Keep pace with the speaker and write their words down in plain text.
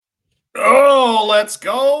Oh, let's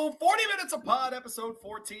go. 40 minutes of pod, episode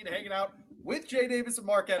 14, hanging out with Jay Davis and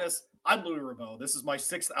Mark Ennis. I'm Louie Rabeau. This is my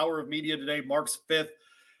 6th hour of media today, Mark's 5th.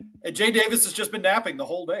 And Jay Davis has just been napping the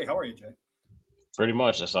whole day. How are you, Jay? Pretty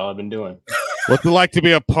much. That's all I've been doing. What's it like to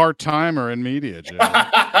be a part-timer in media, Jay?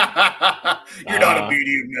 You're not a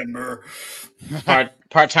media member.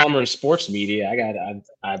 Part-timer in sports media.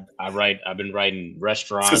 I've been writing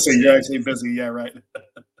restaurants. So you're actually busy. Yeah, right.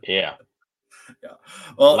 Yeah. Yeah.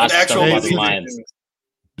 Well, lots of stuff about the Lions.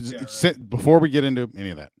 Before we get into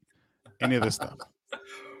any of this stuff,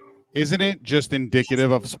 isn't it just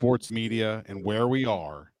indicative of sports media and where we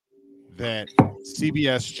are that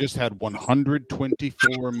CBS just had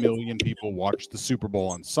 124 million people watch the Super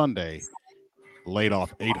Bowl on Sunday, laid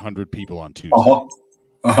off 800 people on Tuesday?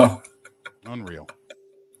 Unreal.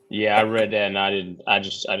 Yeah, I read that and I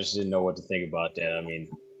just didn't know what to think about that. I mean,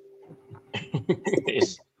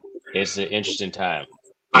 it's an interesting time.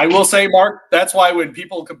 I will say, Mark, that's why when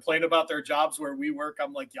people complain about their jobs where we work,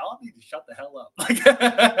 I'm like, y'all need to shut the hell up.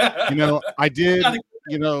 I did,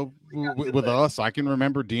 with us, I can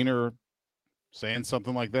remember Diener saying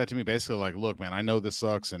something like that to me, basically like, look, man, I know this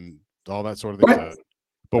sucks and all that sort of thing, right,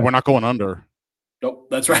 but we're not going under. Nope,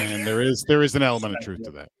 that's right. And there is an element of truth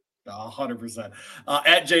to that. 100%.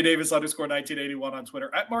 At JDavis_1981 on Twitter,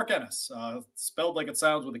 at Mark Ennis, spelled like it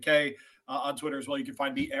sounds with a K, on Twitter as well. You can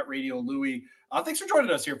find me at Radio Louie. Thanks for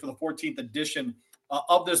joining us here for the 14th edition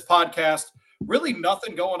of this podcast. Really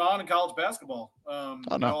nothing going on in college basketball.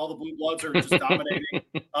 All the Blue Bloods are just dominating.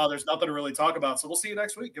 There's nothing to really talk about. So we'll see you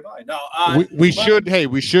next week. Goodbye. No, we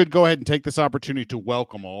should go ahead and take this opportunity to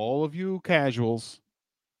welcome all of you casuals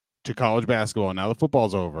to college basketball. Now the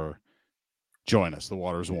football's over. Join us. The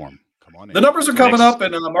water's warm. Come on in. The numbers are coming up,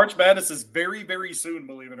 and March Madness is very, very soon,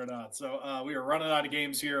 believe it or not. So we are running out of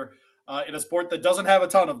games here in a sport that doesn't have a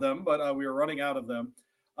ton of them, but we are running out of them.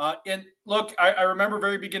 And look, I remember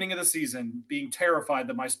very beginning of the season being terrified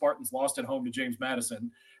that my Spartans lost at home to James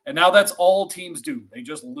Madison. And now that's all teams do. They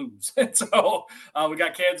just lose. And so we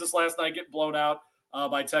got Kansas last night get blown out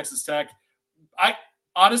by Texas Tech. I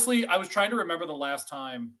was trying to remember the last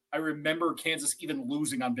time I remember Kansas even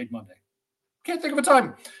losing on Big Monday. Can't think of a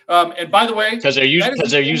time. And by the way, because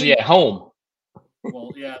they're usually at home.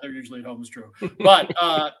 Well, yeah, they're usually at home. Is true. But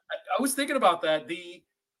I was thinking about that. The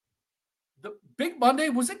Big Monday,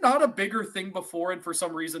 was it not a bigger thing before, and for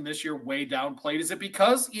some reason this year way downplayed? Is it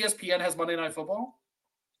because ESPN has Monday Night Football?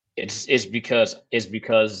 It's because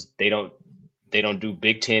they don't do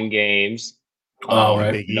Big Ten games.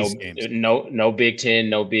 Right. No Big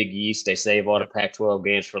Ten, no Big East. They save all the Pac-12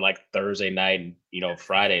 games for like Thursday night and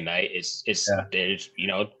Friday night. It's the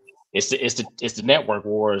network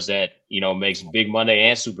wars that makes Big Monday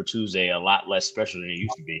and Super Tuesday a lot less special than it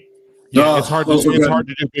used to be. Yeah, it's hard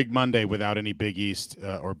to do Big Monday without any Big East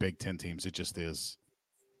or Big Ten teams. It just is.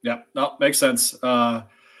 Yeah, no, makes sense.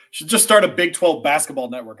 Should just start a Big 12 basketball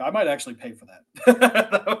network. I might actually pay for that.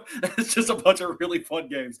 It's just a bunch of really fun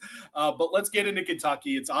games. But let's get into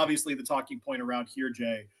Kentucky. It's obviously the talking point around here,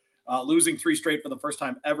 Jay. Losing 3 straight for the first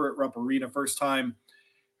time ever at Rupp Arena, first time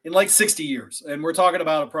in like 60 years. And we're talking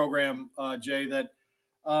about a program, Jay, that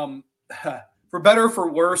for better or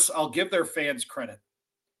for worse, I'll give their fans credit.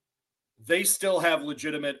 They still have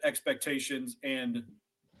legitimate expectations and,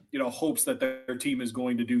 hopes that their team is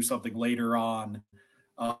going to do something later on.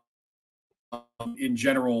 In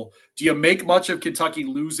general, do you make much of Kentucky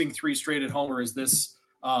losing 3 straight at home, or is this?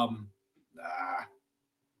 I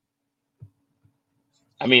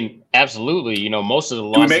mean, absolutely. Most of the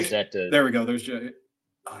losses there we go. There's Jay.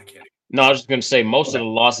 I can't. No, I was just going to say most of the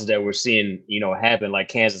losses that we're seeing, happen like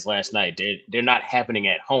Kansas last night. They're not happening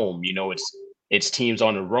at home. It's teams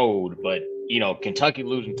on the road, but Kentucky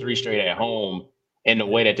losing 3 straight at home. And the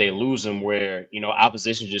way that they lose them, where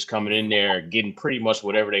opposition just coming in there getting pretty much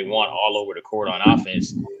whatever they want all over the court on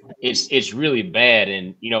offense, it's really bad.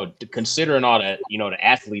 And considering all that the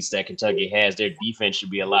athletes that Kentucky has, their defense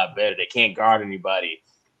should be a lot better. They can't guard anybody.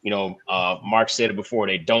 Mark said it before,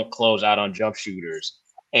 they don't close out on jump shooters.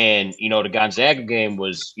 And the Gonzaga game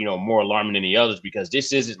was more alarming than the others because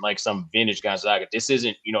this isn't like some vintage Gonzaga. This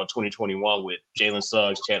isn't 2021 with Jalen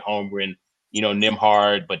Suggs, Chet Holmgren,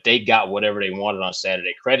 Nimhard, but they got whatever they wanted on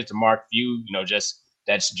Saturday. Credit to Mark Few, just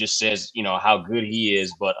says, how good he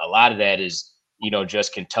is. But a lot of that is,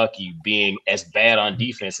 just Kentucky being as bad on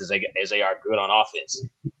defense as they are good on offense.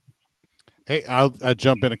 Hey, I'll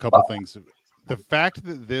jump in a couple things. The fact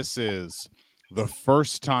that this is the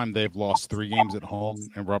first time they've lost 3 games at home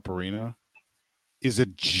in Rupp Arena is a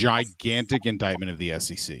gigantic indictment of the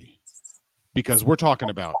SEC, because we're talking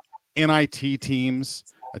about NIT teams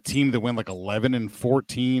a team that went like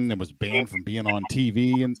 11-14 and was banned from being on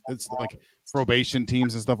TV, and it's like probation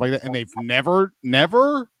teams and stuff like that. And they've never.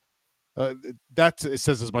 It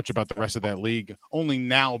says as much about the rest of that league only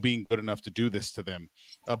now being good enough to do this to them,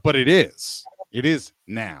 but it is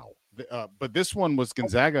now. But this one was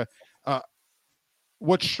Gonzaga.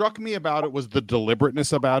 What struck me about it was the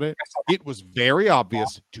deliberateness about it. It was very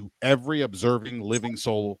obvious to every observing living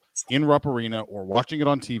soul in Rupp Arena or watching it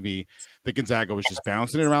on TV that Gonzaga was just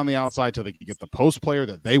bouncing it around the outside till they could get the post player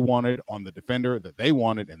that they wanted on the defender that they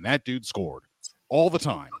wanted, and that dude scored all the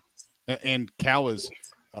time. And Cal is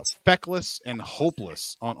feckless and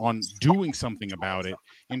hopeless on doing something about it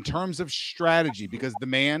in terms of strategy, because the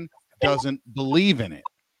man doesn't believe in it.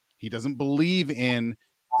 He doesn't believe in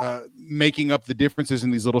making up the differences in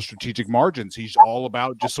these little strategic margins. He's all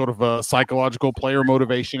about just sort of a psychological player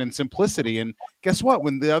motivation and simplicity. And guess what?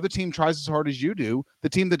 When the other team tries as hard as you do, the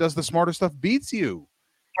team that does the smarter stuff beats you.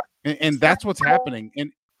 And that's what's happening.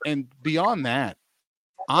 And beyond that,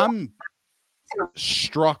 I'm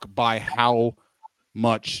struck by how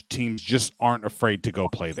much teams just aren't afraid to go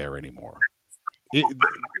play there anymore.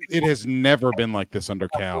 It has never been like this under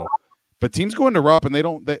Cal. But teams go into Rupp and they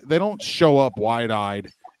don't show up wide-eyed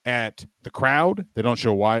at the crowd. They don't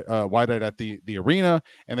show wide-eyed at the arena,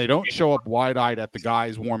 and they don't show up wide-eyed at the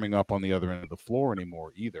guys warming up on the other end of the floor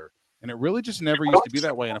anymore either. And it really just never used to be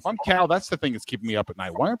that way. And if I'm Cal, that's the thing that's keeping me up at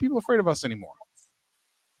night. Why aren't people afraid of us anymore?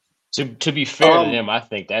 To be fair to them, I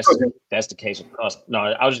think that's the case with us. No,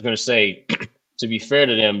 I was just going to say, to be fair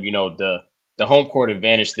to them, the home court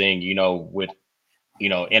advantage thing, with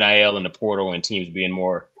NIL and the portal and teams being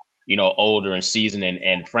more older and seasoned,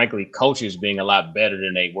 and frankly, coaches being a lot better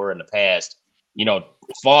than they were in the past.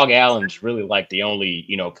 Fog Allen's really like the only,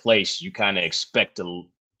 place you kind of expect to,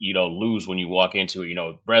 lose when you walk into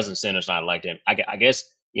it. Breslin Center's not like that. I guess,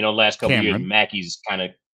 last couple of years, Mackey's kind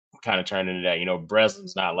of turned into that.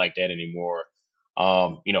 Breslin's not like that anymore.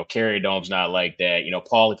 Carrier Dome's not like that.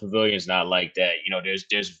 Pauley Pavilion's not like that.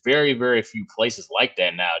 There's very, very few places like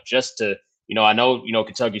that now. Just to, I know,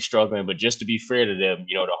 Kentucky's struggling, but just to be fair to them,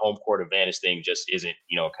 the home court advantage thing just isn't,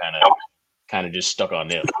 kind of just stuck on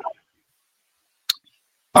them.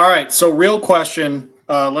 All right. So real question.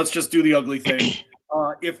 Let's just do the ugly thing.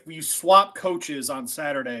 If you swap coaches on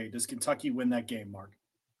Saturday, does Kentucky win that game, Mark?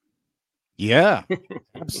 Yeah.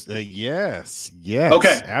 Yes.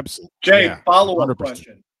 Okay. Absolutely. Jay, yeah, follow-up 100%.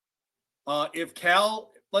 question. If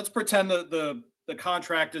Cal, let's pretend that the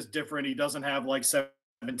contract is different. He doesn't have like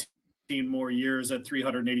 17 more years at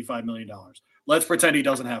 $385 million. Let's pretend he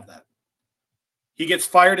doesn't have that. He gets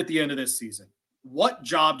fired at the end of this season. What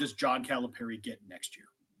job does John Calipari get next year?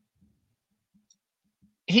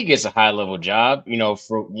 He gets a high-level job.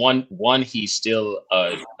 For one, he's still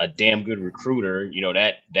a damn good recruiter.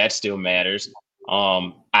 That still matters.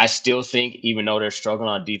 I still think, even though they're struggling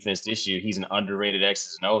on defense this year, he's an underrated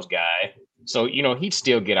X's and O's guy. So, he'd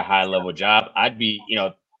still get a high-level job. I'd be,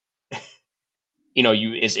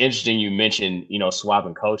 it's interesting you mentioned,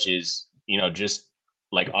 swapping coaches, just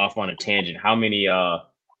like off on a tangent. How many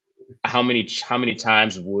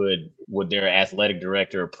times would their athletic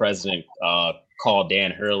director or president call Dan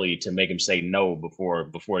Hurley to make him say no before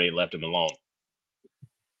they left him alone?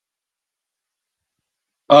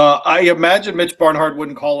 I imagine Mitch Barnhart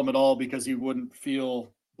wouldn't call him at all because he wouldn't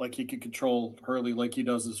feel like he could control Hurley like he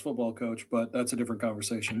does as football coach, but that's a different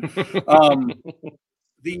conversation.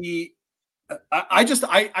 I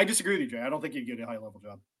disagree with you, Jay. I don't think he'd get a high level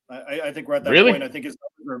job. I think we're at that point.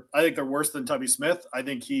 I think they're worse than Tubby Smith. I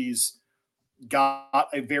think he's got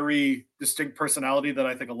a very distinct personality that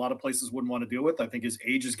I think a lot of places wouldn't want to deal with. I think his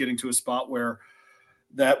age is getting to a spot where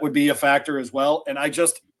that would be a factor as well. And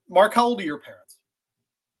Mark, how old are your parents?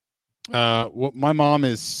 Well, my mom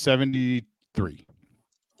is 73.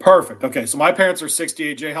 Perfect. Okay. So my parents are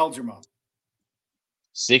 68. Jay, how old's your mom?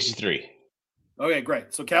 63. Okay,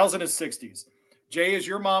 great. So Cal's in his 60s. Jay, is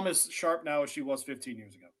your mom as sharp now as she was 15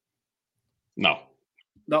 years ago? No,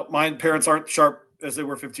 my parents aren't sharp as they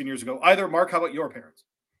were 15 years ago either. Mark, how about your parents?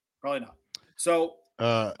 Probably not. So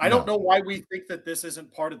I don't know why we think that this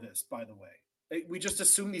isn't part of this, by the way. We just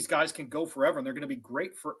assume these guys can go forever and they're going to be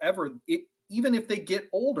great forever, even if they get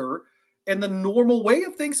older. And the normal way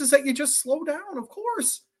of things is that you just slow down. Of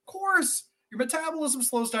course. Your metabolism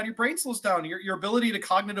slows down. Your brain slows down. Your ability to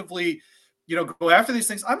cognitively, go after these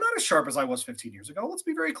things. I'm not as sharp as I was 15 years ago. Let's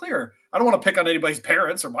be very clear. I don't want to pick on anybody's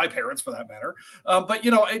parents or my parents for that matter. But,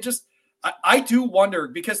 I do wonder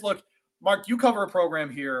because, look, Mark, you cover a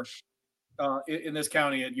program here in this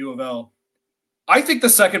county at U of L. I think the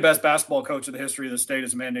second best basketball coach in the history of the state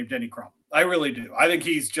is a man named Denny Crum. I really do. I think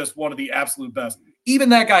he's just one of the absolute best. Even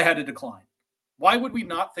that guy had to decline. Why would we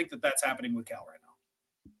not think that that's happening with Cal right now?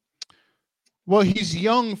 Well, he's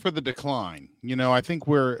young for the decline. I think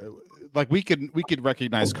we're like we could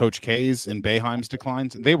recognize Coach K's and Boeheim's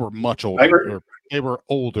declines. They were much older. They were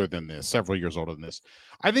older than this, several years older than this.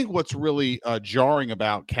 I think what's really jarring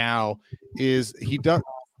about Cal is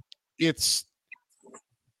it's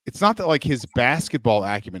not that like his basketball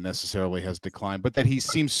acumen necessarily has declined, but that he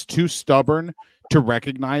seems too stubborn to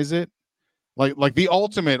recognize it. Like the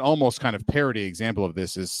ultimate almost kind of parody example of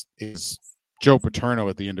this is Joe Paterno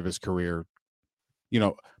at the end of his career.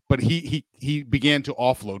 But he began to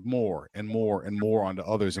offload more and more and more onto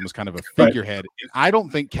others and was kind of a figurehead. Right. And I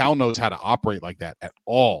don't think Cal knows how to operate like that at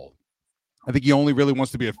all. I think he only really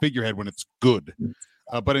wants to be a figurehead when it's good.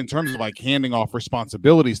 But in terms of like handing off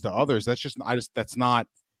responsibilities to others, that's not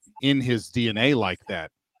in his DNA like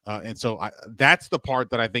that. And so that's the part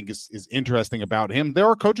that I think is interesting about him. There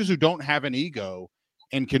are coaches who don't have an ego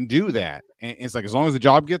and can do that. And it's like, as long as the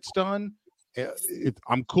job gets done,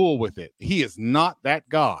 I'm cool with it. He is not that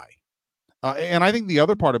guy. And I think the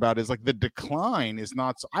other part about it is like the decline is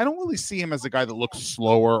not. I don't really see him as a guy that looks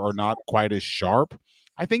slower or not quite as sharp.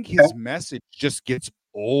 I think his message just gets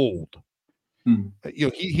old.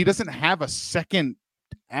 He doesn't have a second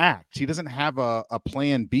act. He doesn't have a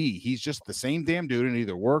plan B. He's just the same damn dude, and it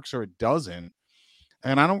either works or it doesn't.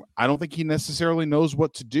 And I don't think he necessarily knows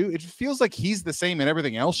what to do. It feels like he's the same and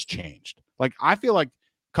everything else changed. Like I feel like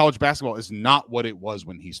college basketball is not what it was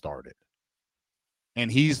when he started. And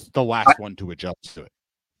he's the last one to adjust to it.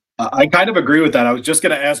 I kind of agree with that. I was just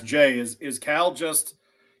going to ask Jay, is Cal just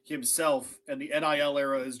himself, and the NIL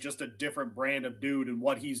era is just a different brand of dude, and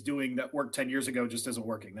what he's doing that worked 10 years ago just isn't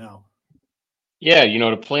working now? Yeah,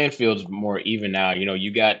 the playing field's more even now.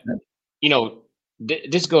 You got,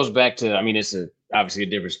 this goes back to, I mean, it's obviously a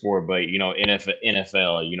different sport, but,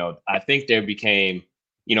 NFL, I think there became,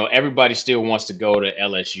 everybody still wants to go to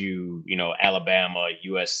LSU, Alabama,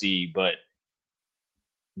 USC, but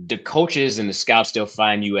the coaches and the scouts still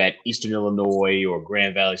find you at Eastern Illinois or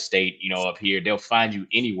Grand Valley State, up here. They'll find you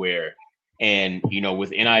anywhere. And,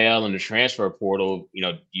 with NIL and the transfer portal,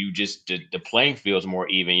 you just the playing field's more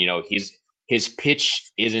even. His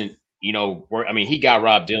pitch isn't, I mean, he got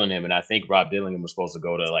Rob Dillingham, and I think Rob Dillingham was supposed to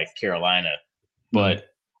go to like Carolina, but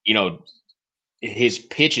his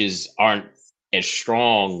pitches aren't as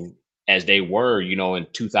strong as they were, in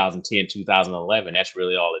 2010, 2011. That's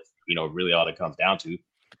really all it comes down to.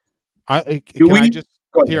 Let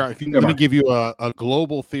me give you a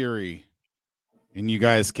global theory, and you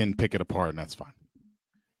guys can pick it apart, and that's fine.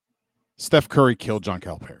 Steph Curry killed John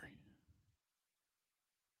Calipari.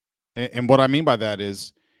 And what I mean by that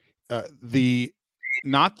is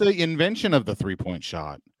not the invention of the three-point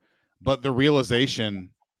shot, but the realization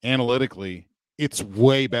analytically it's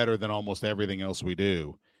way better than almost everything else we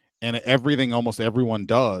do. And everything almost everyone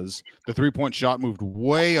does, the three-point shot moved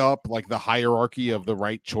way up like the hierarchy of the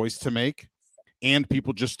right choice to make. And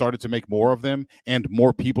people just started to make more of them, and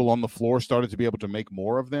more people on the floor started to be able to make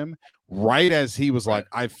more of them. Right as he was like,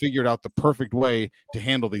 I figured out the perfect way to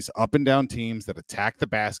handle these up and down teams that attack the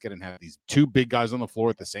basket and have these two big guys on the floor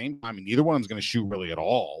at the same time. And neither one of them's going to shoot really at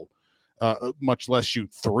all, much less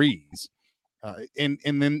shoot threes. And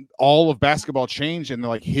then all of basketball changed, and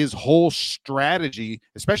like his whole strategy,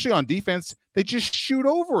 especially on defense, they just shoot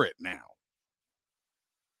over it now.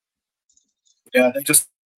 Yeah, they just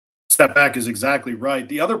step back is exactly right.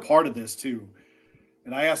 The other part of this too,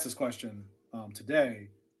 and I asked this question today,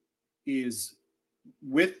 is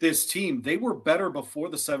with this team, they were better before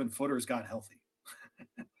the 7-footers got healthy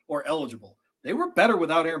or eligible. They were better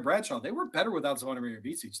without Aaron Bradshaw. They were better without Zvonimir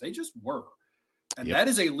Bicic. They just were. And that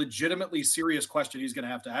is a legitimately serious question he's going to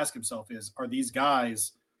have to ask himself is, are these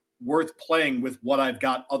guys worth playing with what I've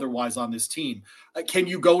got otherwise on this team? Can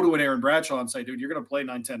you go to an Aaron Bradshaw and say, dude, you're going to play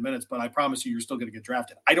 9-10 minutes, but I promise you, you're still going to get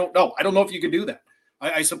drafted? I don't know. I don't know if you can do that.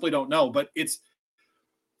 I simply don't know. But it's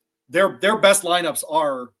their best lineups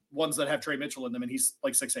are ones that have Trey Mitchell in them, and he's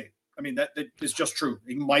like 6'8". I mean, that is just true.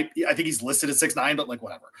 I think he's listed at 6'9", but like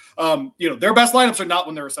whatever. Their best lineups are not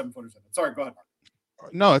when there are 7-footers in it. Sorry, go ahead, Mark.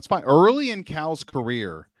 No, it's fine. Early in Cal's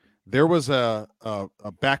career, there was a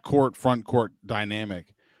backcourt, front court dynamic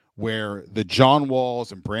where the John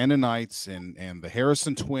Walls and Brandon Knights and the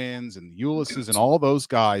Harrison twins and the Ulysses and all those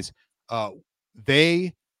guys,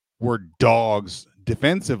 they were dogs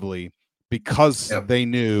defensively because they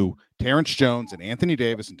knew Terrence Jones and Anthony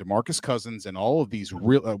Davis and DeMarcus Cousins and all of these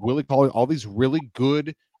Willie Cauley, all these really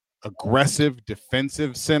good, aggressive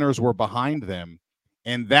defensive centers were behind them.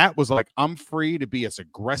 And that was like, I'm free to be as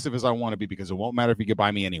aggressive as I want to be because it won't matter if you get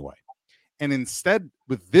by me anyway. And instead,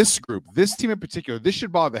 with this group, this team in particular, this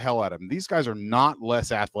should bother the hell out of them. These guys are not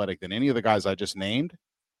less athletic than any of the guys I just named,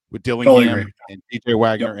 with Dillingham and DJ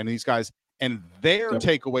Wagner and these guys. And their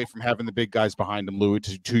takeaway from having the big guys behind them, Louie,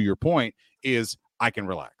 to your point, is I can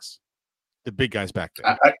relax. The big guys back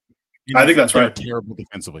there. I think that's right. They're terrible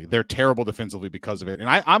defensively. They're terrible defensively because of it. And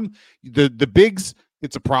I'm the bigs,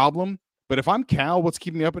 it's a problem. But if I'm Cal, what's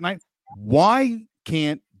keeping me up at night? Why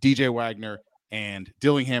can't DJ Wagner and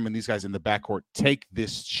Dillingham and these guys in the backcourt take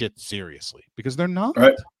this shit seriously? Because they're not.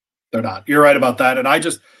 Right. They're not. You're right about that. And I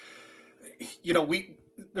just,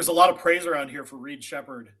 there's a lot of praise around here for Reed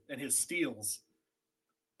Shepherd and his steals,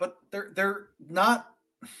 but they're not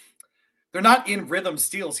in rhythm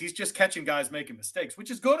steals. He's just catching guys making mistakes, which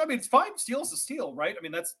is good. I mean, it's fine. Steals a steal, right? I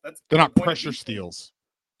mean, that's they're not pressure steals.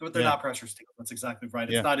 But they're not pressure steals. That's exactly right.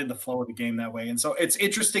 It's not in the flow of the game that way. And so it's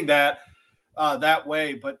interesting that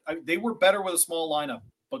way, but they were better with a small lineup.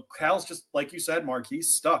 But Cal's just, like you said, Mark,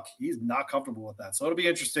 he's stuck. He's not comfortable with that. So it'll be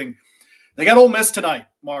interesting. They got Ole Miss tonight,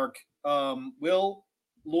 Mark. Will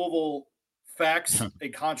Louisville fax a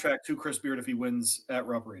contract to Chris Beard if he wins at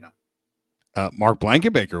Rupp Arena? Mark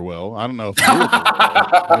Blankenbaker will. I don't know if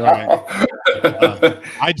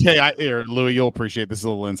I tell you, Louie, you'll appreciate this. Is a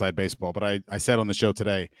little inside baseball, but I said on the show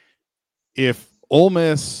today, if Ole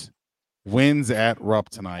Miss wins at Rupp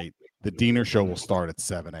tonight, the Diener show will start at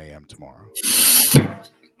 7 a.m. tomorrow.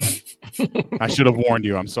 I should have warned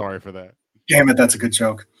you. I'm sorry for that. Damn it, that's a good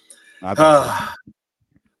joke. I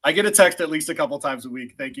get a text at least a couple times a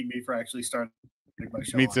week thanking me for actually starting my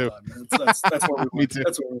show. Me too. That's what we Me too.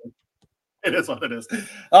 That's what we It is what it is.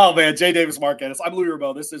 Oh, man. Jay Davis, Mark Ennis. I'm Louie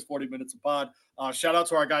Rambeau. This is 40 Minutes of Pod. Shout out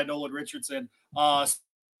to our guy, Nolan Richardson.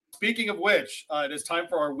 Speaking of which, it is time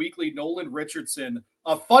for our weekly Nolan Richardson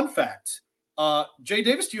fun fact. Jay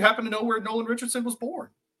Davis, do you happen to know where Nolan Richardson was born?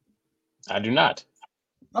 I do not.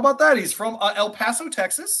 How about that? He's from El Paso,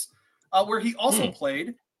 Texas, where he also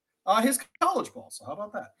played his college ball. So how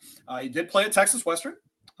about that? He did play at Texas Western.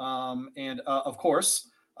 And of course,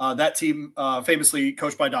 that team famously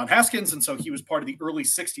coached by Don Haskins. And so he was part of the early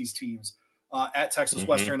 60s teams at Texas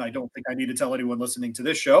Western. I don't think I need to tell anyone listening to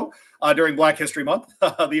this show during Black History Month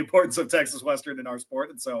the importance of Texas Western in our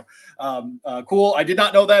sport. And so cool. I did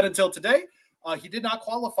not know that until today. He did not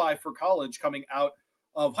qualify for college coming out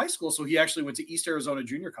of high school. So he actually went to East Arizona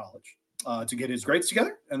Junior College to get his grades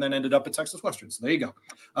together and then ended up at Texas Western. So there you go.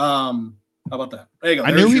 How about that? There you go.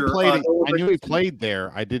 I knew he played. I knew he played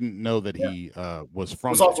there. I didn't know that he was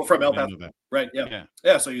from. Was also from El Paso, right?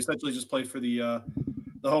 Yeah. So he essentially just played for the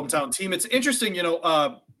hometown team. It's interesting,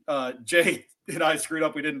 Jay and I screwed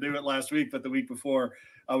up. We didn't do it last week, but the week before,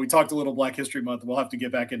 we talked a little Black History Month. We'll have to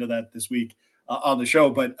get back into that this week on the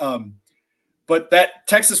show. But that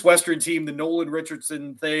Texas Western team, the Nolan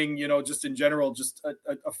Richardson thing, just in general, just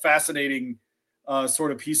a fascinating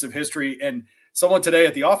sort of piece of history. And someone today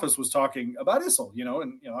at the office was talking about Issel, and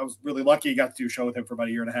I was really lucky. Got to do a show with him for about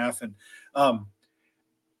a year and a half. And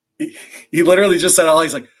he literally just said,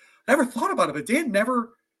 he's like, I never thought about it, but Dan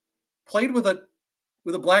never played with a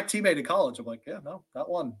black teammate in college. I'm like, yeah, no, not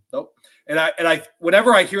one. Nope. And I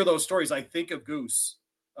whenever I hear those stories, I think of Goose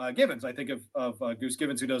Givens. I think of Goose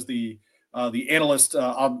Givens, who does the analyst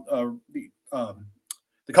on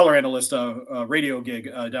the color analyst radio gig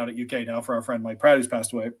down at UK now for our friend Mike Pratt, who's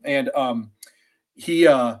passed away. And he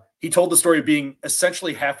told the story of being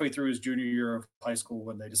essentially halfway through his junior year of high school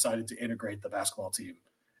when they decided to integrate the basketball team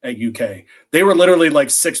at UK. They were literally like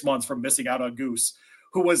 6 months from missing out on Goose,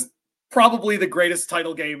 who was probably the greatest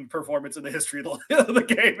title game performance in the history of the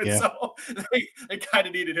game. And so they kind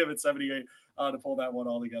of needed him at 78 to pull that one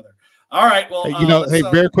all together. All right. Well,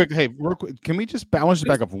 real quick. Can we just balance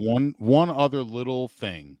back up one other little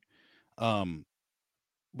thing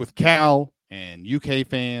with Cal and UK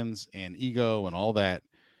fans and ego and all that?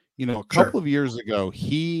 A couple of years ago,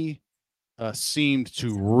 he seemed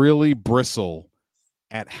to really bristle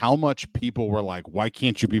at how much people were like, why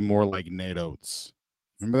can't you be more like Nate Oates?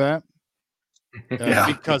 Remember that?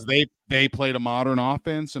 Because they played a modern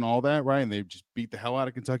offense and all that, right? And they just beat the hell out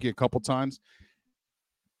of Kentucky a couple times.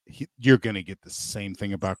 You're going to get the same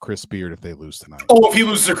thing about Chris Beard if they lose tonight. Oh, if he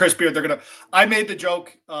loses to Chris Beard, they're going to – I made the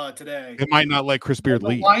joke today. It might not let Chris Beard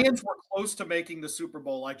lead. The Lions were close to making the Super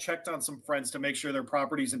Bowl. I checked on some friends to make sure their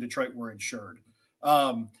properties in Detroit were insured.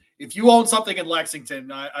 If you own something in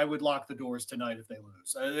Lexington, I would lock the doors tonight if they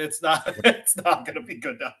lose. It's not going to be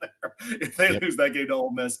good down there if they lose that game to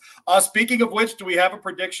Ole Miss. Speaking of which, do we have a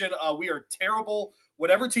prediction? We are terrible.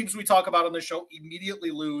 Whatever teams we talk about on the show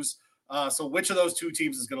immediately lose. So which of those two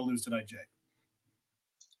teams is going to lose tonight, Jay?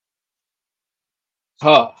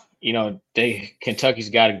 Kentucky's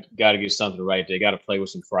got to get something right. They got to play with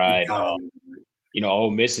some pride.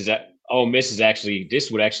 Ole Miss is actually,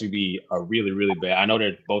 this would actually be a really, really bad. I know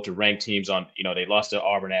they're both the ranked teams on, they lost to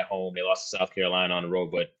Auburn at home. They lost to South Carolina on the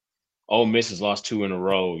road, but Ole Miss has lost 2 in a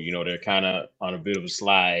row. They're kind of on a bit of a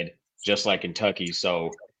slide, just like Kentucky.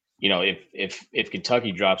 So, if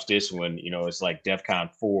Kentucky drops this one, it's like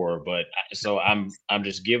DEFCON 4. But so I'm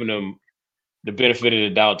just giving them the benefit of the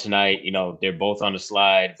doubt tonight. They're both on the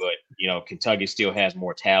slide, but Kentucky still has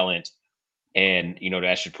more talent, and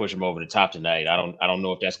that should push them over the top tonight. I don't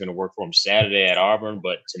know if that's going to work for them Saturday at Auburn,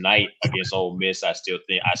 but tonight against Ole Miss, I still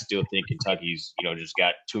think Kentucky's just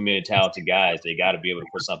got too many talented guys. They got to be able to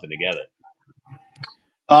put something together.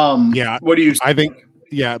 What do you? I think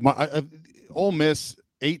Ole Miss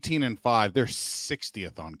 18-5. They're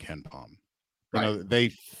 60th on KenPom. Right.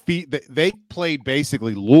 They played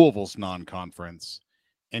basically Louisville's non-conference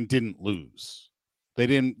and didn't lose. They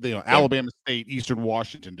didn't, Alabama State, Eastern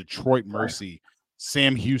Washington, Detroit Mercy,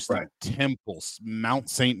 Sam Houston, Temple, Mount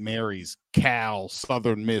St. Mary's, Cal,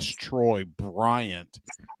 Southern Miss, Troy, Bryant.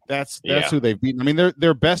 That's who they've beaten. I mean,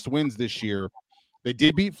 their best wins this year. They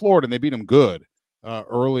did beat Florida, and they beat them good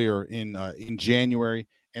earlier in January,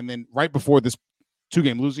 and then right before this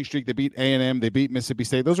 2-game losing streak, they beat A&M, they beat Mississippi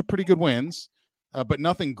State. Those are pretty good wins, but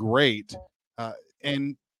nothing great.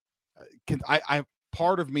 And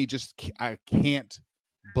part of me I can't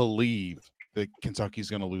believe that Kentucky's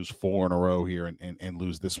going to lose 4 in a row here and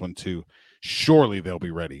lose this one too. Surely they'll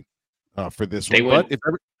be ready for this one. But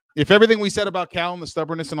if everything we said about Cal and the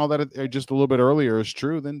stubbornness and all that just a little bit earlier is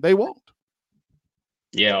true, then they won't.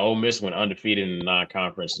 Yeah, Ole Miss went undefeated in the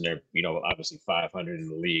non-conference, and they're obviously 500 in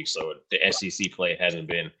the league. So the SEC play hasn't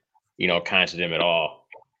been kind to them at all.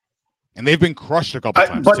 And they've been crushed a couple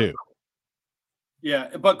times too.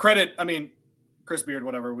 Yeah, but credit, I mean, Chris Beard,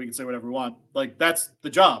 whatever, we can say whatever we want. Like, that's the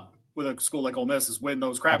job with a school like Ole Miss, is win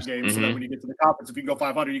those crap games so that when you get to the conference, if you can go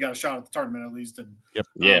 500, you got a shot at the tournament at least. And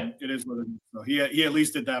it is what it is. So he at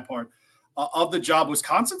least did that part of the job.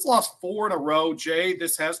 Wisconsin's lost 4 in a row. Jay,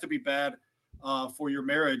 this has to be bad for your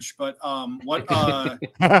marriage. But how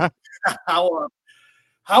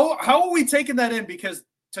are we taking that in? Because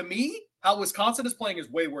to me, how Wisconsin is playing is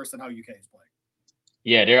way worse than how UK is playing.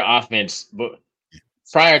 Yeah, their offense, but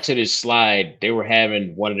prior to this slide, they were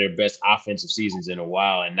having one of their best offensive seasons in a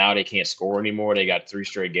while, and now they can't score anymore. They got 3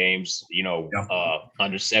 straight games,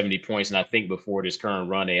 under 70 points, and I think before this current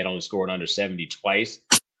run, they had only scored under 70 twice.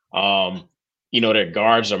 Their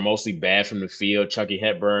guards are mostly bad from the field. Chucky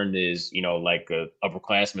Hepburn is, like a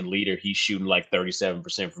upperclassman leader. He's shooting like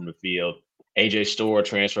 37% from the field. AJ Storr,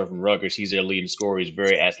 transfer from Rutgers, he's their leading scorer. He's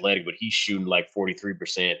very athletic, but he's shooting like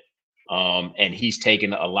 43%. And he's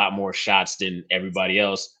taken a lot more shots than everybody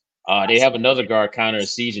else. They have another guard, Connor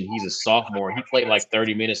Season. He's a sophomore. He played like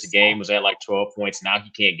 30 minutes a game, was at like 12 points. Now he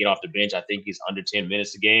can't get off the bench. I think he's under 10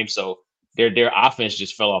 minutes a game. So their offense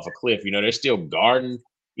just fell off a cliff. They're still guarding,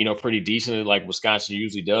 pretty decently like Wisconsin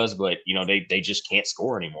usually does, but, they just can't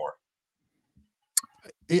score anymore.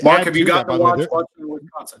 Mark, have you got to watch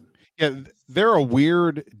Wisconsin? Yeah, they're a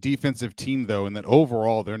weird defensive team, though, in that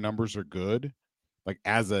overall their numbers are good, like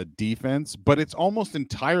as a defense, but it's almost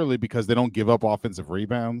entirely because they don't give up offensive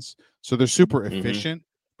rebounds. So they're super efficient.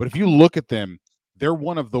 But if you look at them, they're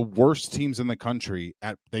one of the worst teams in the country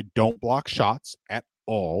they don't block shots at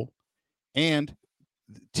all. And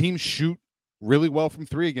teams shoot really well from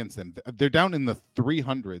 3 against them. They're down in the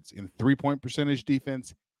 300s in 3-point percentage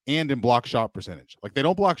defense and in block shot percentage. Like, they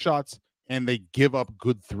don't block shots and they give up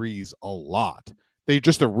good threes a lot. They're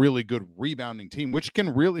just a really good rebounding team, which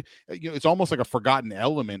can really, it's almost like a forgotten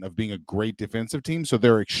element of being a great defensive team. So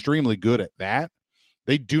they're extremely good at that.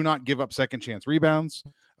 They do not give up second chance rebounds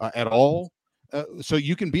at all. So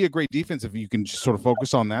you can be a great defense if you can just sort of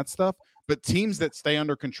focus on that stuff. But teams that stay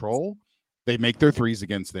under control, they make their threes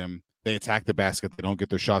against them. They attack the basket. They don't get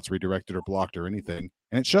their shots redirected or blocked or anything.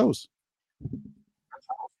 And it shows.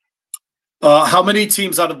 How many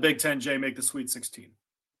teams out of Big Ten, Jay, make the Sweet 16?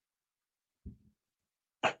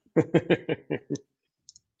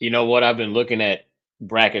 You know what? I've been looking at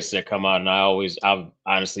brackets that come out, and I've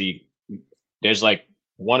honestly, there's like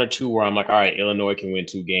 1 or 2 where I'm like, all right, Illinois can win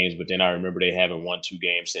 2 games, but then I remember they haven't won 2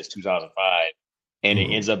 games since 2005, and it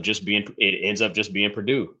ends up just being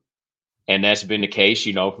Purdue, and that's been the case,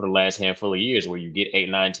 for the last handful of years where you get 8,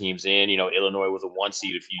 9 teams in. Illinois was a 1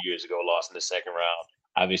 seed a few years ago, lost in the second round.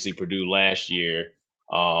 Obviously, Purdue last year.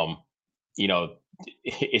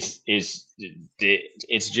 It's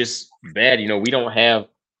just bad.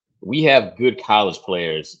 We have good college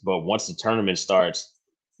players, but once the tournament starts,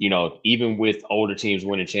 even with older teams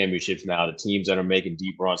winning championships now, the teams that are making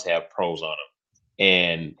deep runs have pros on them.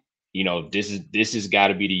 And this has got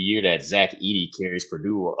to be the year that Zach Edey carries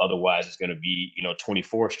Purdue, or otherwise it's going to be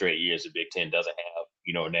 24 straight years the Big Ten doesn't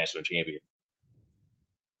have a national champion.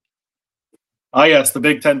 Ah, yes, the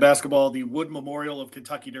Big Ten basketball, the Wood Memorial of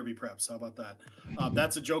Kentucky Derby Preps. How about that?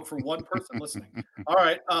 That's a joke for one person listening. All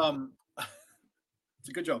right. It's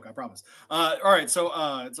a good joke, I promise. All right, so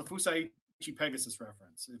it's a Fusaichi Pegasus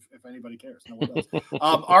reference, if anybody cares. No one does.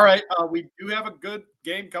 All right, we do have a good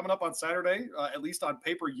game coming up on Saturday, at least on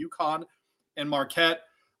paper, UConn and Marquette.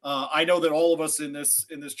 I know that all of us in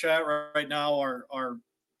this chat right now are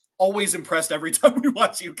always impressed every time we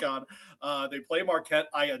watch UConn. They play Marquette.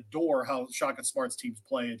 I adore how Shaka Smart's teams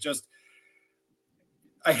play.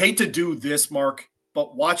 I hate to do this, Mark,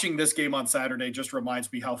 but watching this game on Saturday just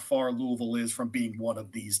reminds me how far Louisville is from being one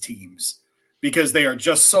of these teams, because they are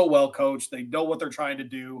just so well coached. They know what they're trying to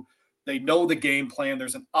do. They know the game plan.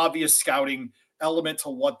 There's an obvious scouting element to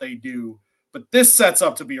what they do. But this sets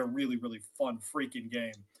up to be a really, really fun freaking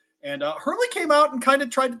game. And Hurley came out and kind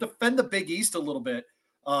of tried to defend the Big East a little bit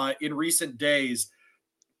in recent days.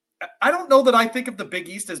 I don't know that I think of the Big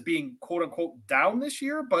East as being quote unquote down this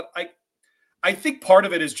year, but I think part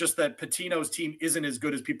of it is just that Pitino's team isn't as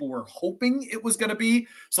good as people were hoping it was going to be.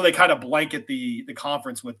 So they kind of blanket the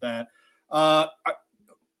conference with that.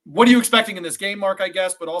 What are you expecting in this game, Mark, I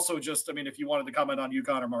guess, but also just, if you wanted to comment on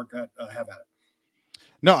UConn or Marquette, have at it.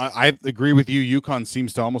 No, I agree with you. UConn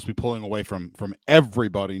seems to almost be pulling away from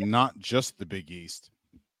everybody, not just the Big East.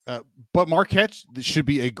 But Marquette should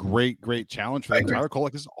be a great challenge for them. Tyler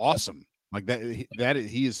Kolek is awesome. Like that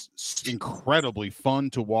he is incredibly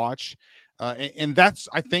fun to watch. And that's,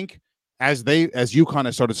 I think, as UConn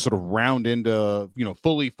has started to sort of round into,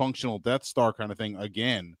 fully functional Death Star kind of thing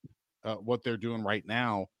again, what they're doing right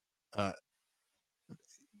now, what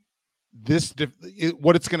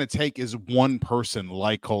it's going to take is one person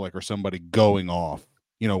like Kolek or somebody going off.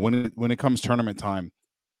 When it comes tournament time,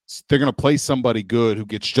 they're going to play somebody good who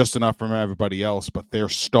gets just enough from everybody else, but their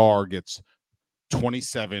star gets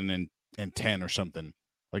 27 and 10 or something.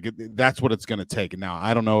 Like that's what it's going to take. Now,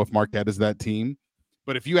 I don't know if Marquette is that team,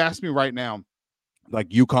 but if you ask me right now, like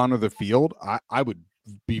UConn or the field, I would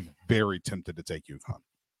be very tempted to take UConn.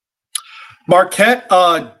 Marquette,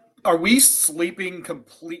 are we sleeping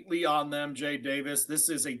completely on them, Jay Davis? This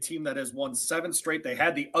is a team that has won 7 straight. They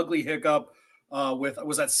had the ugly hiccup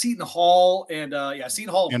was that Seton Hall and Seton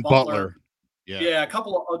Hall and Butler. Yeah, a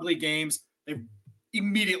couple of ugly games. They've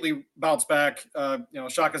immediately bounced back.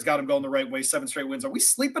 Shaka's got them going the right way. 7 straight wins. Are we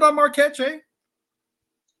sleeping on Marquette, Jay?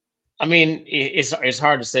 It's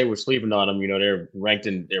hard to say we're sleeping on them. They're ranked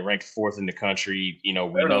 4th in the country. We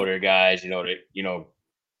know their guys.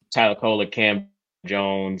 Tyler Kolek, Cam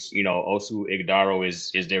Jones. Osu Ighodaro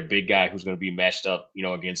is their big guy who's going to be matched up.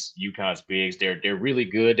 Against UConn's bigs. They're really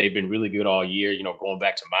good. They've been really good all year. Going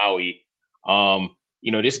back to Maui.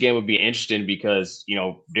 This game would be interesting because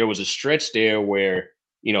there was a stretch there where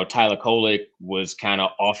Tyler Kolek was kind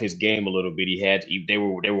of off his game a little bit. They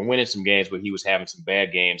were winning some games, but he was having some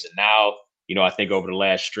bad games. And now, I think over the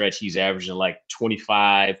last stretch, he's averaging like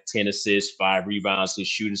 25, 10 assists, 5 rebounds. His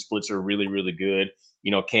shooting splits are really, really good.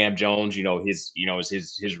 Cam Jones,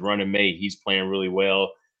 his running mate, he's playing really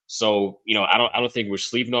well. So, I don't think we're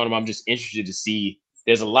sleeping on him. I'm just interested to see.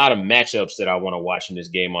 There's a lot of matchups that I want to watch in this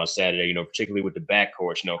game on Saturday, particularly with the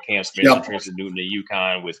backcourt. Cam Spencer, Tristan Newton, and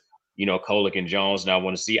UConn with Kolek and Jones. And I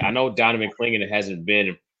want to see. I know Donovan Clingan hasn't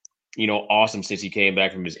been, awesome since he came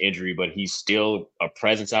back from his injury, but he's still a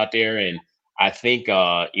presence out there. And I think,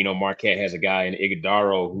 Marquette has a guy in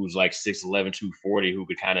Ighodaro who's like 6'11", 240, who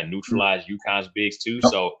could kind of neutralize UConn's bigs too.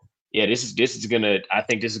 So yeah, I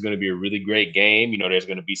think this is gonna be a really great game. There's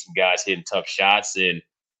gonna be some guys hitting tough shots, and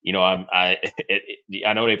I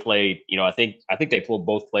know they played. I think they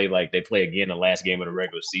both play like they play again the last game of the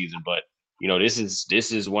regular season, but.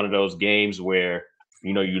 This is one of those games where,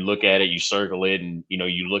 you look at it, you circle it, and,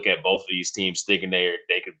 you look at both of these teams thinking they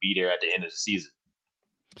could be there at the end of the season.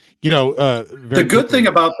 The good thing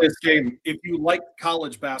about this game, if you like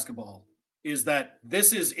college basketball, is that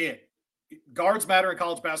this is it. Guards matter in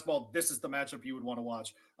college basketball. This is the matchup you would want to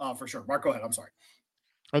watch for sure. Mark, go ahead. I'm sorry.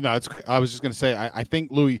 Oh, no, I was just going to say, I think,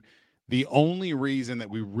 Louie, the only reason that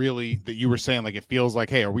that you were saying, like, it feels like,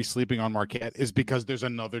 hey, are we sleeping on Marquette, is because there's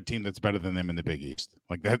another team that's better than them in the Big East.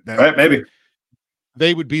 Like that right, maybe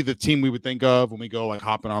they would be the team we would think of when we go like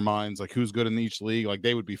hop in our minds, like who's good in each league. Like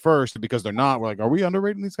they would be first, and because they're not, we're like, are we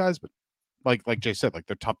underrating these guys? But like Jay said, like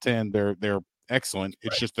they're top 10, they're excellent.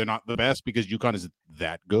 It's just they're not the best because UConn is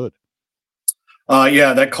that good.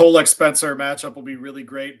 That Kolek Spencer matchup will be really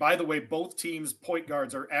great. By the way, both teams' point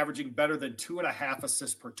guards are averaging better than 2.5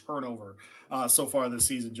 assists per turnover so far this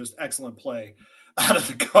season. Just excellent play. out of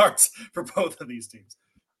the cards for both of these teams.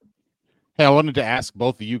 Hey, I wanted to ask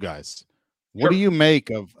both of you guys, what Sure. do you make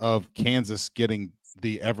of Kansas getting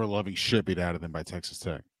the ever-loving shit beat out of them by Texas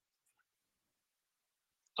Tech?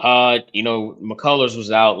 McCullers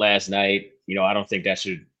was out last night. I don't think that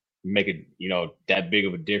should make it, that big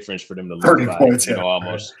of a difference for them to lose 30 by, points, yeah.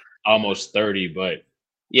 almost 30. But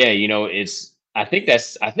yeah, I think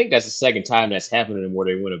that's the second time that's happened to them where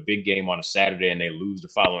they win a big game on a Saturday and they lose the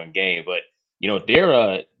following game. But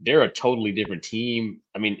they're a totally different team.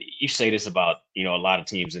 I mean, you say this about a lot of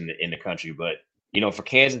teams in the country, but for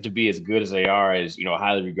Kansas to be as good as they are, as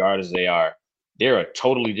highly regarded as they are, they're a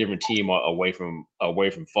totally different team away from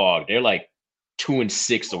Fog. They're like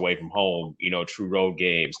 2-6 away from home, true road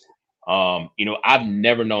games. I've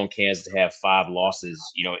never known Kansas to have 5 losses,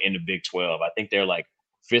 in the Big 12. I think they're like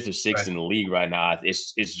 5th or 6th in the league right now.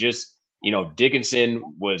 It's just,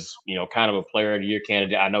 Dickinson was, kind of a player of the year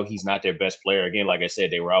candidate. I know he's not their best player. Again, like I said,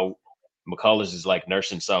 they were out. McCullers is like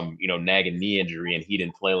nursing some, nagging knee injury, and he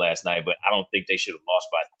didn't play last night. But I don't think they should have lost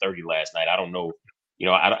by 30 last night. I don't know.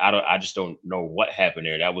 I just don't know what happened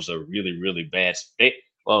there. That was a really, really bad.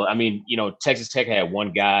 Texas Tech had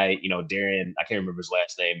one guy, Darian, I can't remember his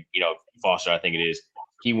last name, Foster, I think it is.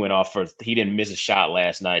 He went off he didn't miss a shot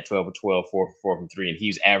last night, 12 for 12, 4 for 4 from 3, and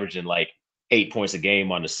he's averaging like 8 points a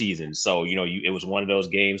game on the season. So, it was one of those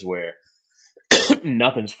games where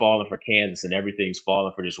nothing's falling for Kansas and everything's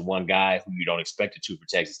falling for this one guy who you don't expect it to for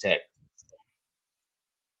Texas Tech.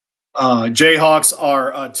 Jayhawks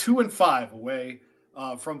are 2-5 away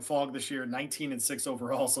from Fog this year, 19-6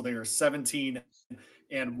 overall. So they are 17-1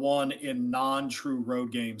 in non-true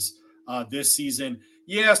road games this season.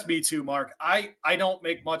 You asked me to, Mark. I don't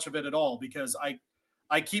make much of it at all because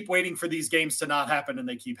I keep waiting for these games to not happen, and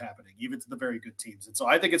they keep happening, even to the very good teams. And so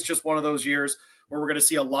I think it's just one of those years where we're going to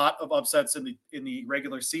see a lot of upsets in the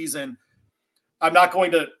regular season. I'm not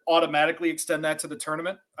going to automatically extend that to the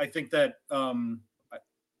tournament. I think that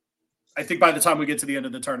I think by the time we get to the end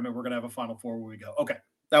of the tournament, we're going to have a Final Four where we go, okay,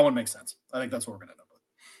 that one makes sense. I think that's what we're going to end up with.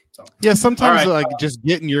 So yeah, sometimes like just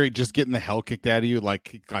getting the hell kicked out of you,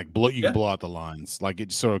 like blow out the lines, like it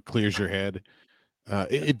just sort of clears your head.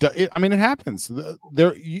 It happens.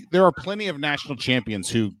 There are plenty of national champions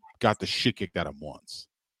who got the shit kicked out of them once.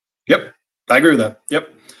 Yep, I agree with that.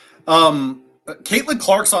 Yep. Caitlin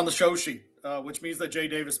Clark's on the show sheet, which means that Jay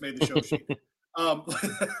Davis made the show sheet.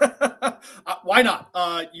 Why not?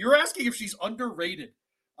 You're asking if she's underrated.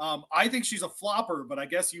 I think she's a flopper, but I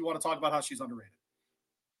guess you want to talk about how she's underrated.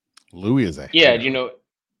 Louie is a hater.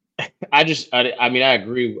 I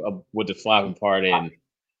agree with the flopping part,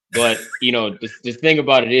 but the thing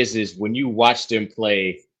about it is when you watch them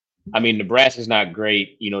play, Nebraska's not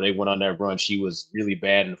great. They went on that run. She was really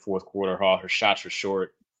bad in the fourth quarter. All her shots were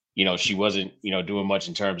short. She wasn't, doing much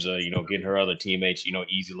in terms of, getting her other teammates,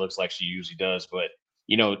 easy looks like she usually does. But,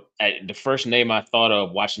 the first name I thought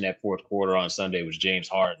of watching that fourth quarter on Sunday was James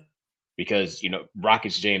Harden, because,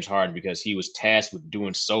 Rockets James Harden, because he was tasked with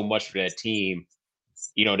doing so much for that team,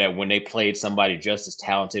 that when they played somebody just as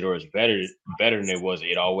talented or as better than it was,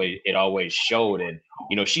 it always showed. And,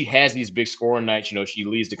 she has these big scoring nights. She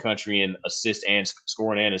leads the country in assists and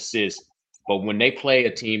scoring and assists. But when they play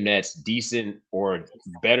a team that's decent or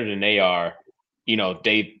better than they are,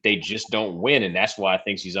 they just don't win. And that's why I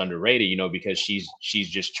think she's underrated, because she's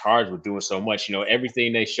just charged with doing so much.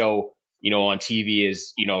 Everything they show, on TV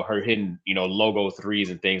is, her hitting, logo threes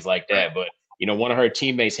and things like that. But, one of her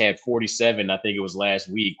teammates had 47, I think it was last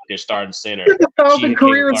week, their starting center.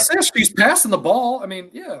 Career assist. She's passing the ball.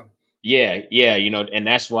 Yeah. And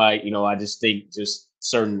that's why, I just think just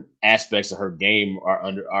certain aspects of her game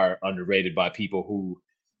are underrated by people who,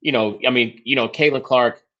 Caitlin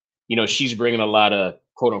Clark, she's bringing a lot of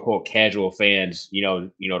quote unquote casual fans,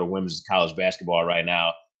 to women's college basketball right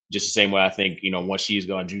now. Just the same way I think, once she's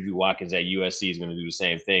gone, Juju Watkins at USC is going to do the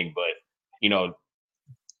same thing. But,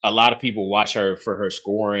 a lot of people watch her for her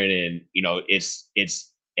scoring, and,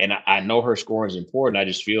 and I know her scoring is important. I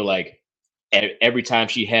just feel like every time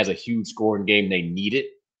she has a huge scoring game, they need it.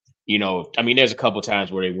 There's a couple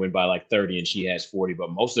times where they win by like 30 and she has 40, but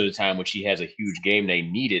most of the time when she has a huge game, they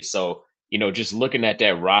need it. So, just looking at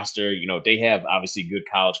that roster, they have obviously good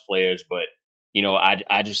college players, but,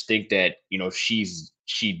 I just think that,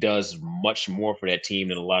 she does much more for that team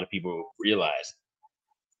than a lot of people realize.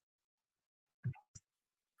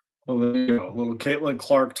 Well, there you go. A little Caitlin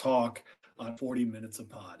Clark talk on 40 minutes of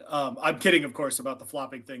pod. I'm kidding, of course, about the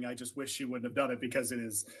flopping thing. I just wish she wouldn't have done it because it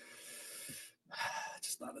is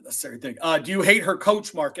just not a necessary thing. Do you hate her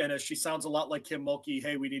coach, Mark Ennis? She sounds a lot like Kim Mulkey.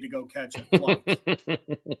 Hey, we need to go catch it.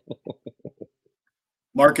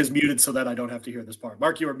 Mark is muted so that I don't have to hear this part.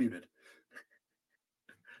 Mark, you are muted.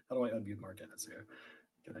 How do I unmute Marquette here?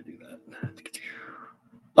 Can I do that?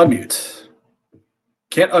 Unmute.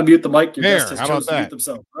 Can't unmute the mic. Your guest has chosen to mute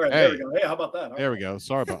themselves. All right, there we go. Hey, how about that? There we go.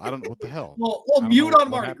 Sorry about. I don't know what the hell. Well, mute on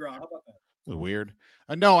Mardi Gras. How about that? Weird.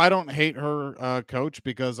 No, I don't hate her coach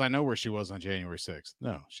because I know where she was on January 6th.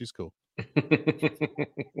 No, she's cool.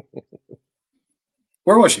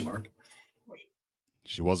 Where was she, Mark?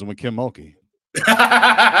 She wasn't with Kim Mulkey.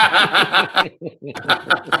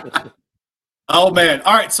 Oh, man.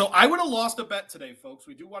 All right. So I would have lost a bet today, folks.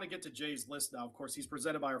 We do want to get to Jay's list now. Of course, he's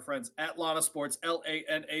presented by our friends at Lana Sports,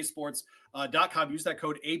 LANAsports.com. Use that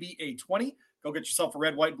code ABA20. Go get yourself a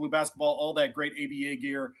red, white, and blue basketball, all that great ABA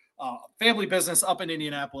gear. Family business up in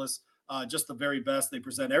Indianapolis. Just the very best. They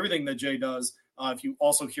present everything that Jay does. If you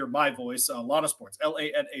also hear my voice, Lana Sports,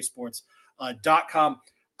 LANAsports.com.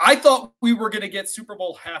 I thought we were going to get Super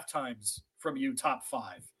Bowl halftimes from you, top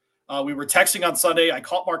 5. We were texting on Sunday. I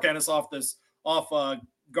caught Mark Ennis off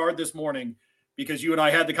guard this morning because you and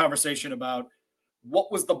I had the conversation about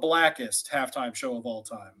what was the blackest halftime show of all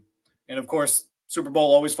time. And of course, Super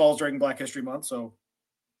Bowl always falls during Black History Month. So,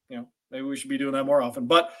 maybe we should be doing that more often.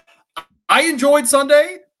 But I enjoyed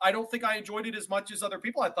Sunday. I don't think I enjoyed it as much as other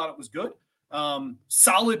people. I thought it was good.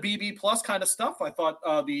 Solid BB plus kind of stuff. I thought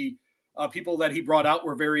the people that he brought out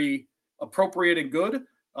were very appropriate and good.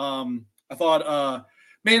 I thought,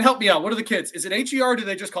 man, help me out. What are the kids? Is it HER or do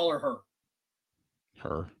they just call her her?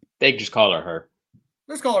 Her. They just call her her.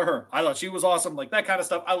 Let's call her her. I thought she was awesome. Like that kind of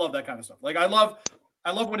stuff. I love that kind of stuff. Like I love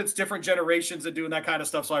when it's different generations and doing that kind of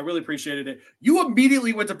stuff. So I really appreciated it. You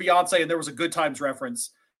immediately went to Beyonce and there was a Good Times reference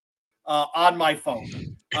on my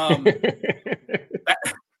phone.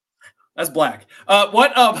 That's black.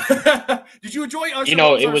 What did you enjoy Usher?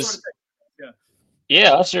 It was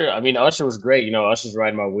yeah, Usher. I mean, Usher was great. Usher's right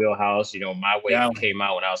in my wheelhouse. My Way came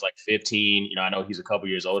out when I was like 15. I know he's a couple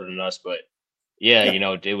years older than us, but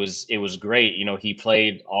it was great. He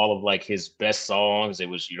played all of like his best songs. It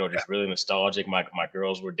was, just really nostalgic. My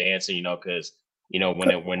girls were dancing, because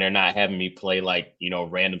when they're not having me play like,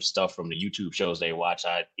 random stuff from the YouTube shows they watch,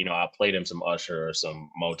 I played them some Usher or some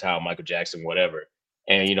Motown, Michael Jackson, whatever.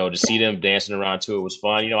 And, to see them dancing around to it was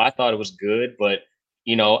fun. I thought it was good, but,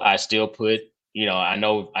 I still put, I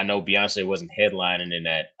know Beyonce wasn't headlining in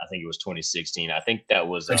that. I think it was 2016. I think that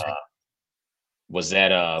was that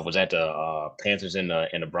the Panthers and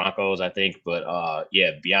the Broncos, I think. But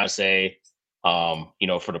Beyonce,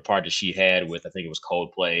 for the part that she had with, I think it was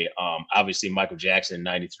Coldplay. Obviously Michael Jackson in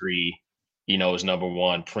 93, is number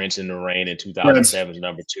 1. Prince in the Rain in 2007 is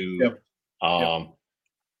number 2. Yep.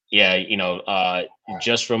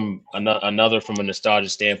 Just from another from a nostalgia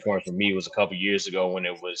standpoint for me was a couple years ago when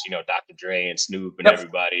it was, Dr. Dre and Snoop and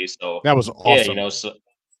everybody. So that was awesome. So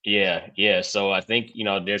I think,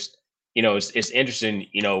 there's, it's interesting,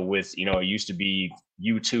 with, it used to be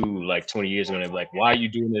U2 like 20 years ago. And they're like, why are you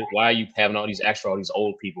doing it? Why are you having all these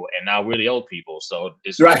old people? And now we're the old people. So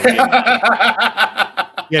it's right.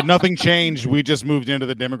 Yeah, nothing changed. We just moved into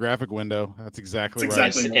the demographic window. That's exactly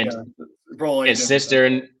right.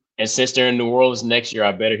 And since they're in New Orleans next year,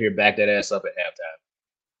 I better hear back that ass up at halftime.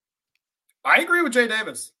 I agree with Jay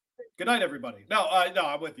Davis. Good night, everybody. No,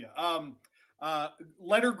 I'm with you.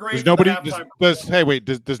 Letter grade.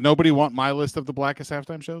 Does nobody want my list of the blackest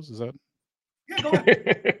halftime shows? Is that? Yeah, go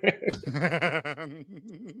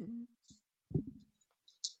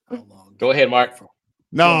ahead. Go ahead, Mark.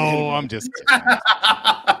 No, I'm just kidding.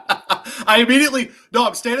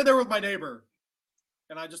 I'm standing there with my neighbor,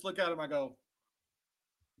 and I just look at him. I go,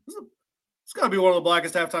 "It's got to be one of the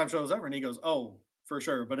blackest halftime shows ever." And he goes, "Oh, for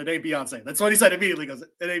sure, but it ain't Beyonce." That's what he said immediately. He goes,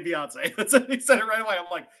 "It ain't Beyonce." He said it right away. I'm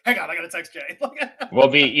like, "Hang on, I got to text Jay." Well,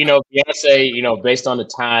 Beyonce, based on the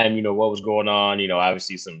time, what was going on,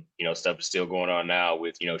 obviously some, stuff is still going on now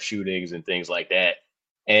with, shootings and things like that.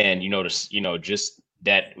 And, just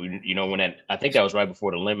that, when I think that was right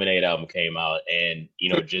before the Lemonade album came out and,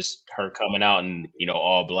 just her coming out and,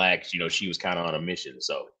 all black, she was kind of on a mission.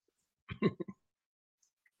 So.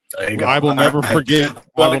 I will never forget.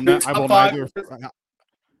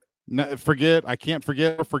 I can't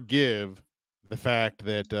forget or forgive the fact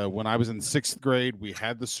that when I was in 6th grade, we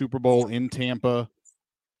had the Super Bowl in Tampa.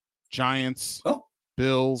 Giants,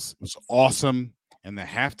 Bills. It was awesome. And the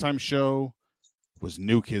halftime show was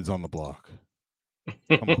New Kids on the Block.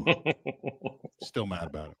 Come on. Still mad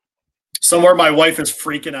about it. Somewhere my wife is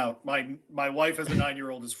freaking out. My wife as a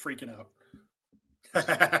 9-year-old is freaking out.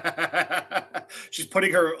 She's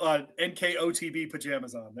putting her NKOTB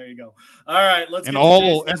pajamas on. There you go. All right, let's. And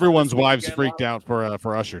everyone's wives freaked out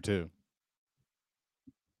for Usher too.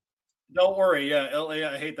 Don't worry. Yeah,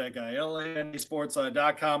 I hate that guy.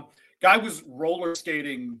 LANAsports.com. Guy was roller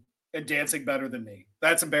skating and dancing better than me.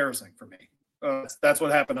 That's embarrassing for me. That's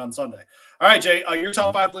what happened on Sunday. All right, Jay, your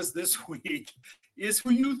top 5 list this week is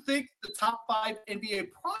who you think the top 5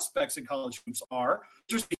 NBA prospects in college hoops are.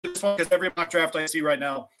 Just because every mock draft I see right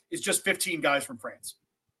now is just 15 guys from France.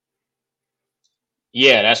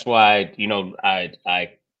 Yeah, that's why,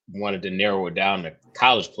 I wanted to narrow it down to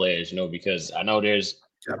college players, because I know there's,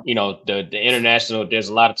 the international, there's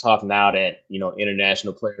a lot of talk now that,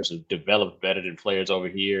 international players have developed better than players over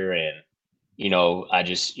here. And, I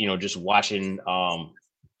just, just watching,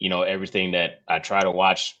 everything that I try to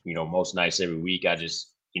watch, most nights every week, I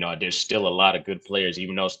just, there's still a lot of good players,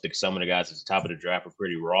 even though some of the guys at the top of the draft are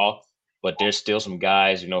pretty raw. But there's still some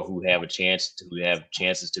guys, who have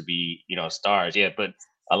chances to be, stars. Yeah, but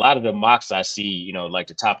a lot of the mocks I see, like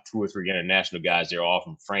the top 2 or 3 international guys, they're all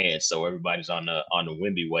from France. So everybody's on the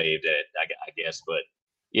Wemby wave, that I guess. But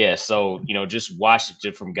yeah, so just watch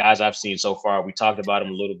it from guys I've seen so far. We talked about him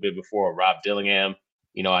a little bit before. Rob Dillingham,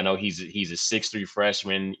 I know he's a 6'3"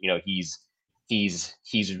 freshman. He's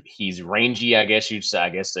rangy, I guess you'd say. I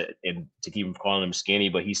guess to keep him calling him skinny,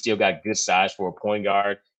 but he's still got good size for a point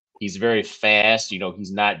guard. He's very fast.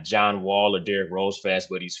 He's not John Wall or Derrick Rose fast,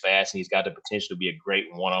 but he's fast, and he's got the potential to be a great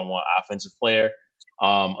one-on-one offensive player.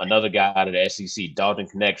 Another guy out of the SEC, Dalton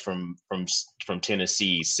Knecht from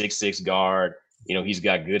Tennessee, 6'6" guard. He's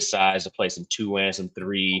got good size to play some 2 and some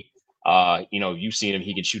 3. You've seen him;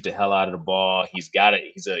 he can shoot the hell out of the ball. He's got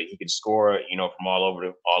it. He can score. From all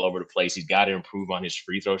over the place. He's got to improve on his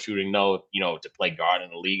free throw shooting, though. To play guard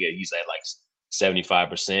in the league, he's at like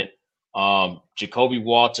 75%. Jacoby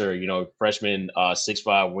Walter, freshman,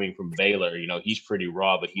 6'5" wing from Baylor. He's pretty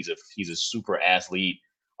raw, but he's a super athlete.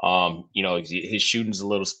 His shooting's a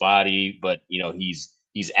little spotty, but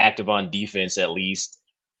he's active on defense at least.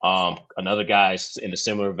 Another guy in a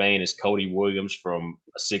similar vein is Cody Williams from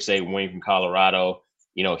a 6'8" wing from Colorado.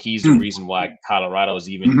 He's the reason why Colorado is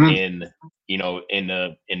even in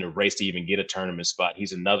the race to even get a tournament spot.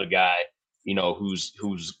 He's another guy,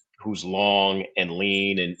 who's long and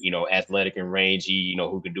lean and, athletic and rangy,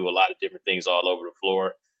 who can do a lot of different things all over the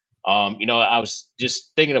floor. I was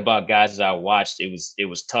just thinking about guys as I watched. It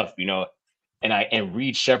was tough, and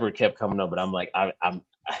Reed Shepherd kept coming up, but I'm like, I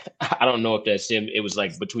don't know if that's him. It was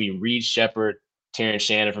like between Reed Shepherd, Terrence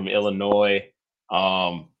Shannon from Illinois.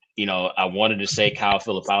 I wanted to say Kyle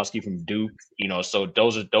Filipowski from Duke, so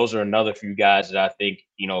those are another few guys that I think,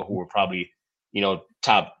 who were probably,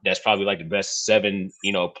 top. That's probably like the best 7,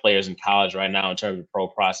 players in college right now in terms of pro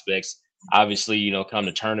prospects. Obviously, come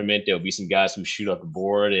the tournament, there'll be some guys who shoot up the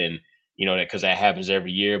board, and that because that happens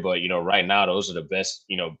every year. But right now, those are the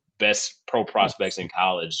best pro prospects in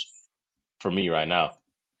college for me right now.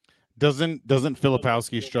 Doesn't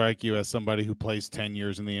Filipowski strike you as somebody who plays 10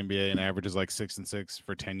 years in the NBA and averages like 6 and 6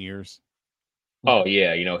 for 10 years? Oh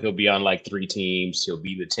yeah, he'll be on like 3 teams. He'll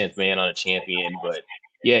be the 10th man on a champion. But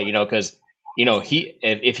yeah, because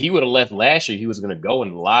if he would have left last year, he was going to go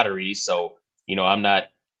in the lottery. So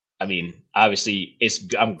obviously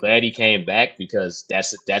I'm glad he came back, because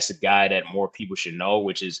that's a guy that more people should know.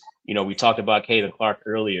 Which is, we talked about Caitlin Clark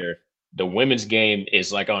earlier. The women's game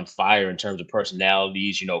is like on fire in terms of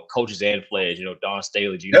personalities, coaches and players, Dawn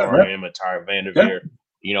Staley, Gina Emma, Tara Vanderveer,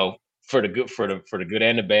 for the good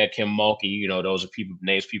and the bad, Kim Mulkey, those are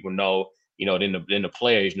names people know, then the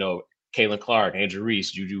players, Caitlin Clark, Andrew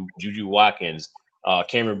Reese, Juju Watkins,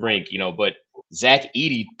 Cameron Brink, but Zach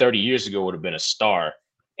Edey 30 years ago would have been a star.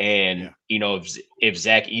 And, if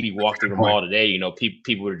Zach Edey walked through the mall today,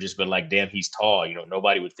 people would have just been like, damn, he's tall.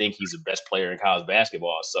 Nobody would think he's the best player in college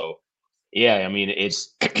basketball. So, yeah,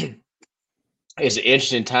 it's it's an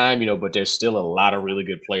interesting time, but there's still a lot of really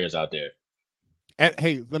good players out there.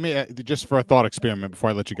 Hey, let me just for a thought experiment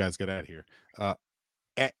before I let you guys get out of here.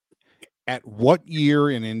 At what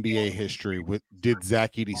year in NBA history did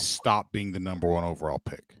Zach Edey stop being the number 1 overall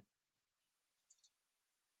pick?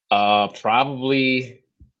 Probably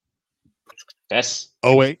that's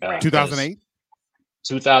 08, 2008.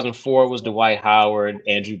 2004 was Dwight Howard.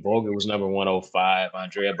 Andrew Bogut was number 105.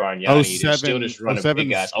 Andrea Bargnani. 07, Still just running big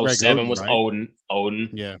guys. 07 was right? Odin.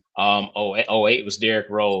 Yeah. 08 was Derrick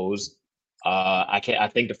Rose. I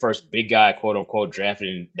think the first big guy, quote unquote, drafted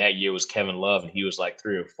in that year was Kevin Love, and he was like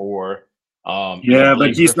 3 or 4. But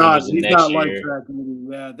he's not like Zach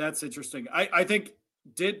Edey. Yeah, that's interesting. I think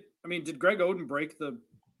did Greg Oden break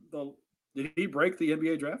did he break the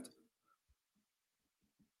NBA draft?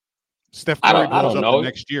 Steph Curry goes up the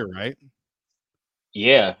next year, right?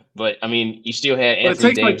 Yeah, but you still had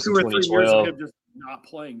Anthony Davis in 2012. It takes like 2 or 3 years of him just not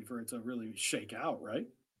playing for it to really shake out, right?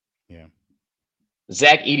 Yeah.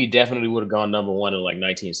 Zach Edey definitely would have gone number 1 in like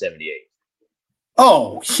 1978.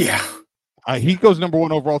 Oh yeah, He goes number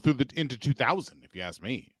 1 overall into 2000, if you ask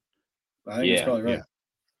me. I think he's probably right.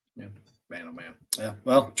 Yeah. Man, oh man. Yeah.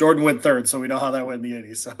 Well, Jordan went 3rd, so we know how that went in the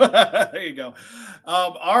 80s. So there you go.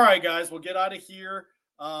 All right, guys, we'll get out of here.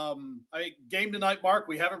 Game tonight, Mark.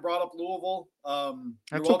 We haven't brought up Louisville.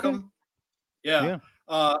 You're welcome. Okay.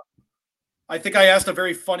 Yeah. I think I asked a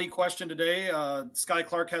very funny question today. Sky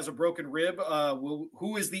Clark has a broken rib.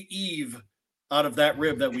 Who is the Eve out of that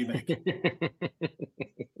rib that we make?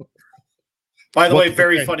 By the way,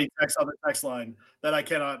 very funny text on the text line that I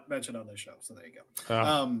cannot mention on this show. So there you go.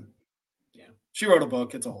 Yeah, she wrote a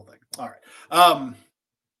book. It's a whole thing. All right. All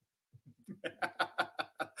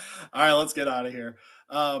right, let's get out of here.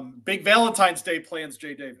 Big Valentine's Day plans,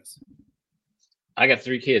 Jay Davis. I got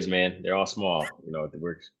 3 kids, man. They're all small. You know, it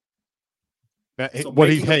works. That's what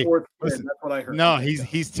I heard. No,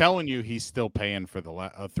 he's telling you he's still paying for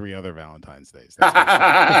the 3 other Valentine's Days.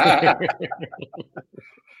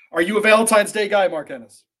 Are you a Valentine's Day guy, Mark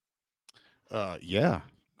Ennis? Yeah.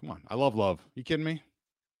 Come on. I love love. You kidding me?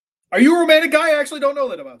 Are you a romantic guy? I actually don't know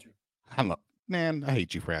that about you. Man, I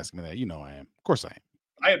hate you for asking me that. You know I am. Of course I am.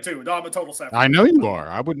 I am too. No, I'm a total sapphire. I know you are.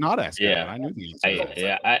 I would not ask you that. I knew you.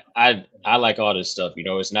 I like all this stuff. You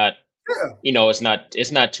know, it's not. You know, it's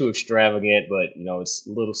not too extravagant, but you know, it's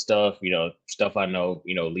little stuff. You know, stuff I know.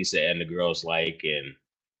 You know, Lisa and the girls like, and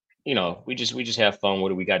you know, we just have fun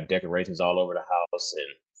with it. We got decorations all over the house, and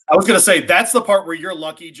I was going to say, that's the part where you're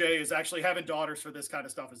lucky, Jay, is actually having daughters for this kind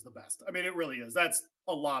of stuff is the best. I mean, it really is. That's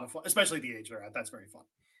a lot of fun, especially the age they're at. That's very fun.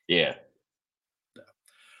 Yeah.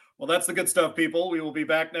 Well, that's the good stuff, people. We will be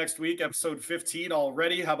back next week, episode 15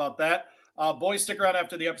 already. How about that? Boys, stick around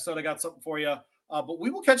after the episode. I got something for you. But we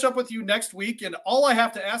will catch up with you next week. And all I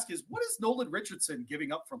have to ask is, what is Nolan Richardson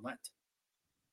giving up for Lent?